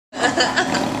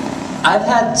I've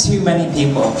had too many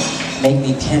people make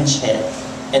me pinch hit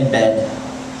in bed.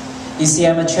 You see,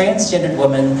 I'm a transgendered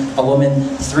woman, a woman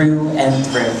through and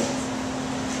through.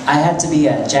 I had to be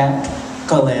a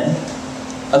Jacqueline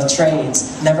of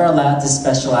trades, never allowed to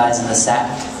specialize in the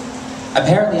sack.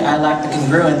 Apparently, I lack the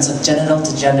congruence of genital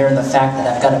to gender and the fact that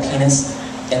I've got a penis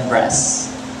and breasts.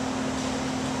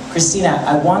 Christina,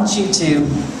 I want you to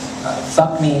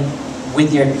fuck me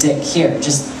with your dick here.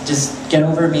 Just get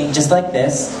over me, just like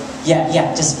this.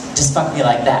 Yeah, just fuck me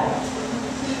like that.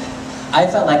 I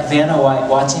felt like Vanna White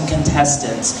watching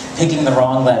contestants picking the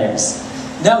wrong letters.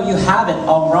 No, you have it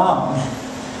all wrong.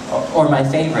 Or my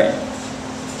favorite.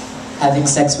 Having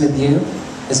sex with you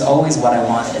is always what I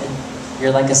wanted.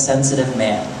 You're like a sensitive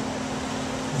man.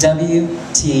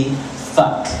 WT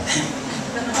fuck.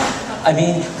 I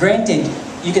mean, granted,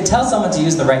 you could tell someone to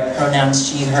use the right pronouns,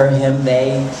 she, her, him,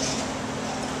 they,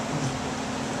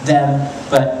 them,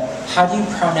 but how do you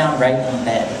pronoun right in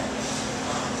bed?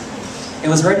 It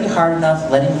was already hard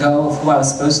enough letting go of who I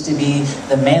was supposed to be,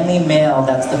 the manly male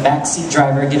that's the backseat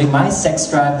driver giving my sex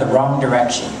drive the wrong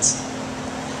directions.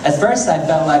 At first I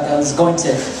felt like I was going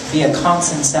to be a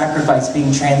constant sacrifice being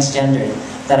transgendered,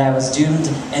 that I was doomed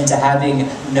into having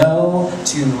no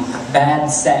to bad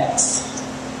sex.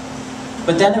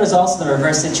 But then there was also the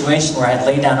reverse situation where I'd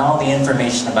lay down all the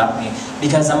information about me,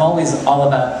 because I'm always all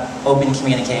about open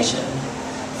communication.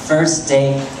 First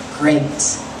date, great.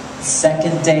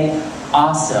 Second date,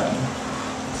 awesome.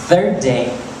 Third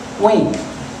date, wait,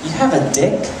 you have a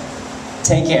dick?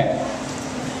 Take care.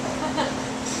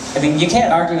 I mean, you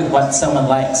can't argue with what someone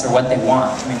likes or what they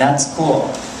want. I mean, that's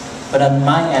cool. But on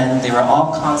my end, they were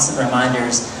all constant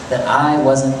reminders that I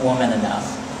wasn't woman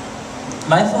enough.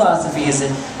 My philosophy is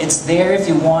that it's there if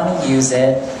you want to use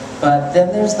it, but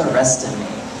then there's the rest of me,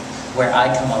 where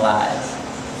I come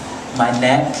alive. My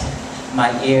neck,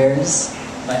 my ears,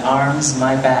 my arms,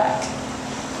 my back.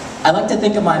 I like to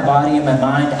think of my body and my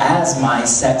mind as my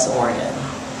sex organ,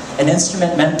 an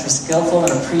instrument meant for skillful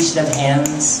and appreciative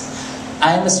hands.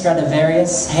 I am a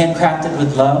Stradivarius, handcrafted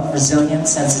with love,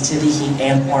 resilience, sensitivity, heat,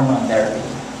 and hormone therapy.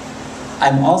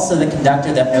 I'm also the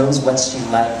conductor that knows what she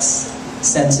likes,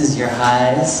 senses your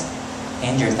highs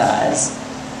and your thighs,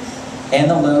 and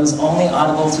the lows only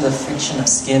audible through the friction of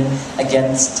skin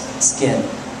against skin,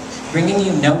 bringing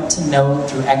you note to note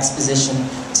through exposition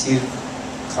to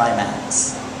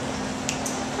climax.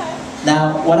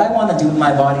 Now, what I want to do with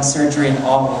my body, surgery and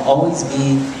all, will always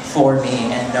be for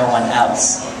me and no one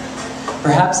else.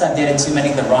 Perhaps I've dated too many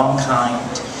of the wrong kind.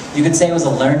 You could say it was a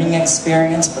learning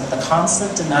experience, but the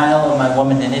constant denial of my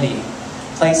womaninity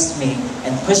placed me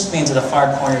and pushed me into the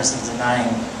far corners of denying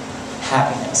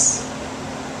happiness.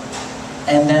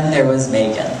 And then there was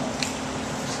Megan.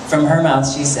 From her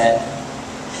mouth, she said,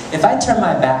 if I turn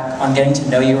my back on getting to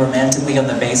know you romantically on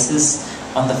the basis,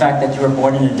 on the fact that you were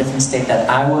born in a different state that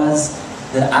I was,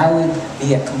 then I would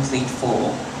be a complete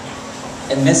fool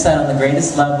and miss out on the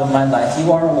greatest love of my life.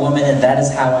 You are a woman, and that is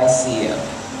how I see you.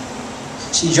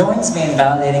 She joins me in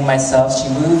validating myself. She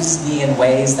moves me in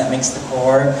ways that makes the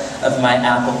core of my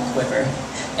apple quiver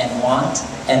and want,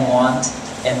 and want,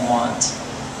 and want.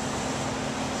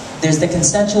 There's the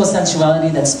consensual sensuality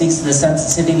that speaks to the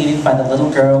sensitivity needed by the little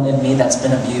girl in me that's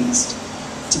been abused.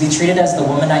 To be treated as the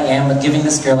woman I am, but giving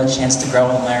this girl a chance to grow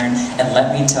and learn, and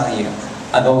let me tell you,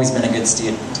 I've always been a good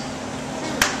student.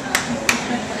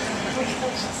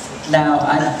 Now,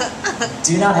 I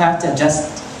do not have to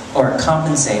adjust or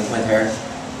compensate with her.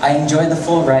 I enjoy the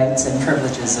full rights and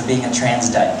privileges of being a trans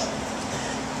dyke.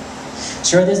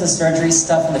 Sure, there's the surgery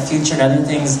stuff in the future and other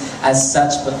things as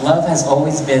such, but love has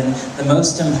always been the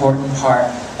most important part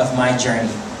of my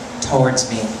journey towards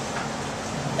me.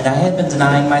 And I had been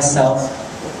denying myself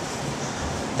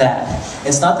that.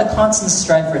 It's not the constant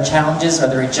strife for challenges or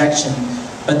the rejection,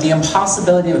 but the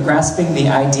impossibility of grasping the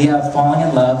idea of falling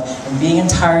in love and being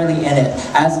entirely in it,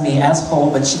 as me, as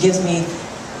whole, but she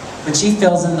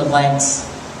fills in the blanks.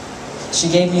 She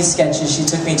gave me sketches, she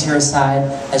took me to her side,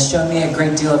 has shown me a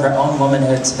great deal of her own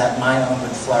womanhood so that my own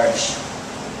would flourish.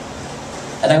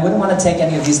 And I wouldn't want to take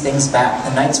any of these things back.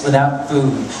 The nights without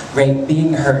food, rape,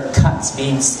 being hurt, cuts,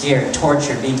 being scared,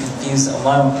 tortured, being confused,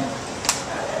 alone.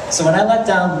 So when I let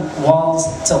down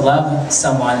walls to love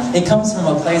someone, it comes from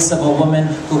a place of a woman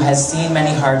who has seen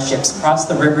many hardships, crossed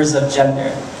the rivers of gender,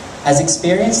 has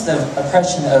experienced the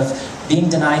oppression of being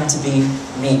denied to be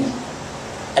me.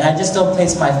 And I just don't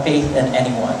place my faith in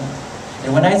anyone.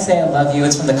 And when I say I love you,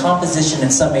 it's from the composition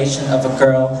and summation of a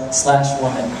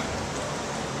girl/woman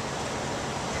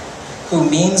who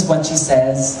means what she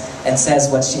says and says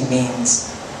what she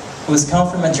means, who has come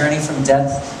from a journey from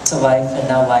death to life and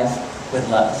now life with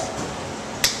love.